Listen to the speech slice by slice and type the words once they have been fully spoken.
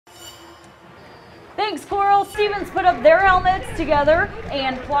week, Squirrel, Stevens put up their helmets together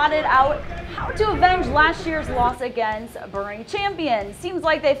and plotted out how to avenge last year's loss against Boerne Champion. Seems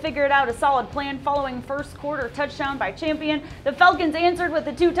like they figured out a solid plan following first quarter touchdown by Champion. The Falcons answered with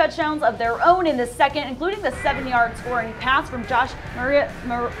the 2 touchdowns of their own in the second, including the 7-yard scoring pass from Josh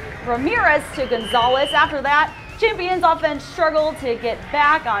Ramirez to Gonzalez. After that, Champion's offense struggled to get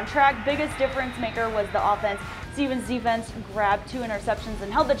back on track. Biggest difference maker was the offense. Stevens' defense grabbed 2 interceptions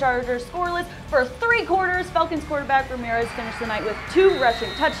and held the Chargers scoreless for 3 quarters. Falcons quarterback Ramirez finished the night with 2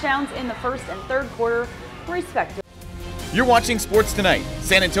 rushing touchdowns in the first and third quarter, respectively. You're watching Sports Tonight,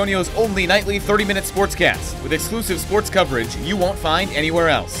 San Antonio's only nightly 30-minute sportscast with exclusive sports coverage you won't find anywhere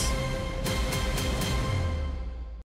else.